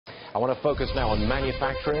I want to focus now on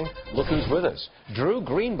manufacturing. Look who's with us. Drew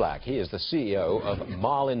Greenblatt. He is the CEO of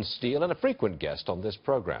Marlin Steel and a frequent guest on this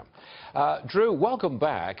program. Drew, welcome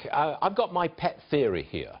back. I've got my pet theory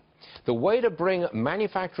here. The way to bring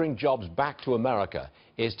manufacturing jobs back to America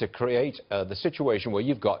is to create the situation where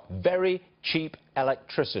you've got very cheap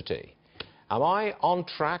electricity. Am I on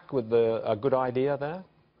track with a good idea there?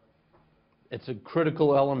 It's a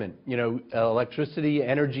critical element. You know, electricity,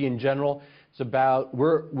 energy in general, it's about,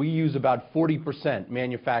 we use about 40%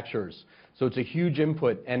 manufacturers. So it's a huge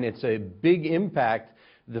input, and it's a big impact,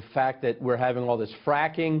 the fact that we're having all this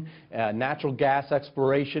fracking, natural gas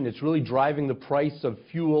exploration. It's really driving the price of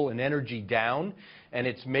fuel and energy down, and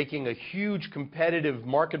it's making a huge competitive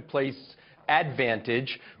marketplace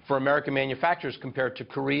advantage for American manufacturers compared to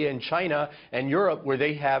Korea and China and Europe, where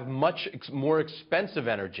they have much more expensive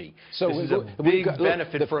energy. So this is a big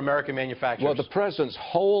benefit for American manufacturers. Well, the president's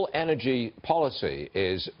whole energy policy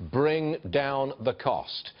is bring down the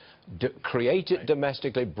cost. Create it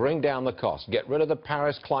domestically, bring down the cost, get rid of the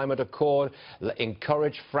Paris Climate Accord,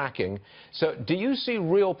 encourage fracking. So do you see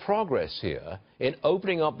real progress here in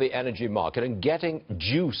opening up the energy market and getting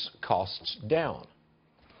juice costs down?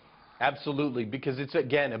 Absolutely, because it's,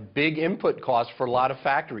 again, a big input cost for a lot of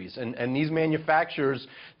factories. And these manufacturers,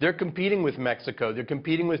 they're competing with Mexico, they're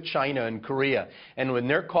competing with China and Korea. And when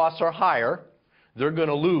their costs are higher, they're going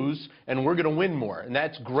to lose, and we're going to win more. And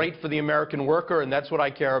that's great for the American worker, and that's what I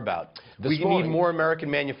care about. We need more American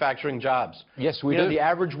manufacturing jobs. Yes, we do. The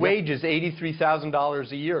average wage is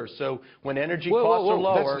 $83,000 a year. So when energy costs are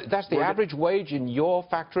lower... That's the average wage in your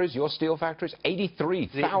factories, your steel factories?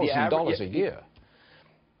 $83,000 a year.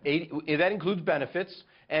 That includes benefits,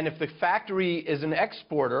 and if the factory is an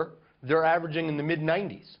exporter, they're averaging in the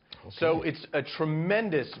mid-90s. Okay. So it's a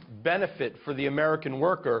tremendous benefit for the American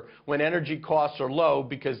worker when energy costs are low,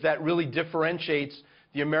 because that really differentiates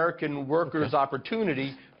the American worker's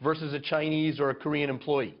opportunity versus a Chinese or a Korean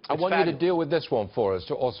employee. I want you to deal with this one for us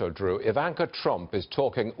also, Drew. Ivanka Trump is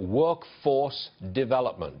talking workforce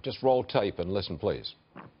development. Just roll tape and listen, please.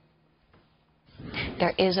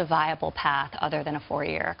 There is a viable path other than a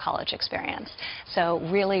four-year college experience. So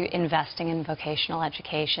really investing in vocational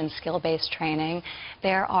education, skill-based training.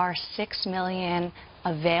 There are 6 million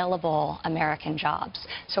available American jobs.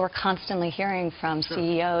 So we're constantly hearing from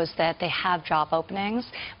CEOs that they have job openings,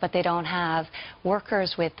 but they don't have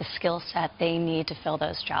workers with the skill set they need to fill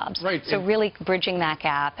those jobs. Right. So really bridging that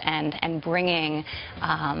gap and bringing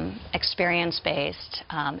experience-based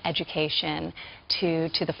education to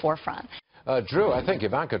the forefront. Drew, I think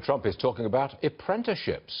Ivanka Trump is talking about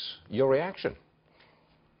apprenticeships. Your reaction?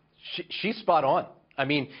 She's spot on. I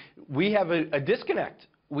mean, we have a disconnect.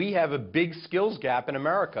 We have a big skills gap in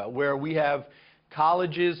America, where we have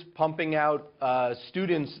colleges pumping out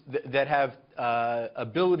students that have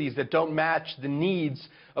abilities that don't match the needs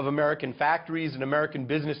of American factories and American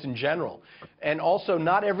business in general. And also,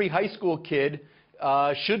 not every high school kid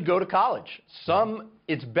should go to college.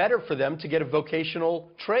 It's better for them to get a vocational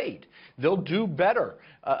trade. They'll do better.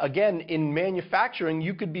 Again, in manufacturing,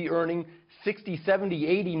 you could be earning 60, 70,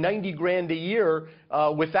 80, 90 grand a year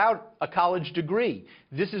without a college degree.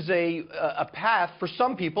 This is a path for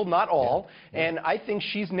some people, not all, and I think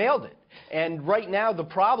she's nailed it. And right now, the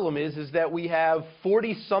problem is that we have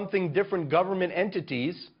 40-something different government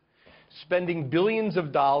entities spending billions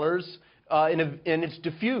of dollars, and it's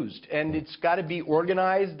diffused, and it's got to be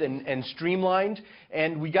organized and streamlined,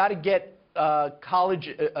 and we got to get high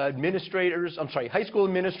school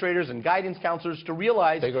administrators and guidance counselors to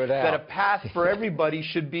realize that a path for everybody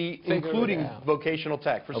should be including vocational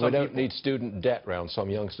tech for some people. We don't need student debt around some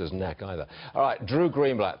youngster's neck either. All right, Drew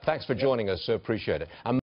Greenblatt, thanks for joining us. So appreciate it.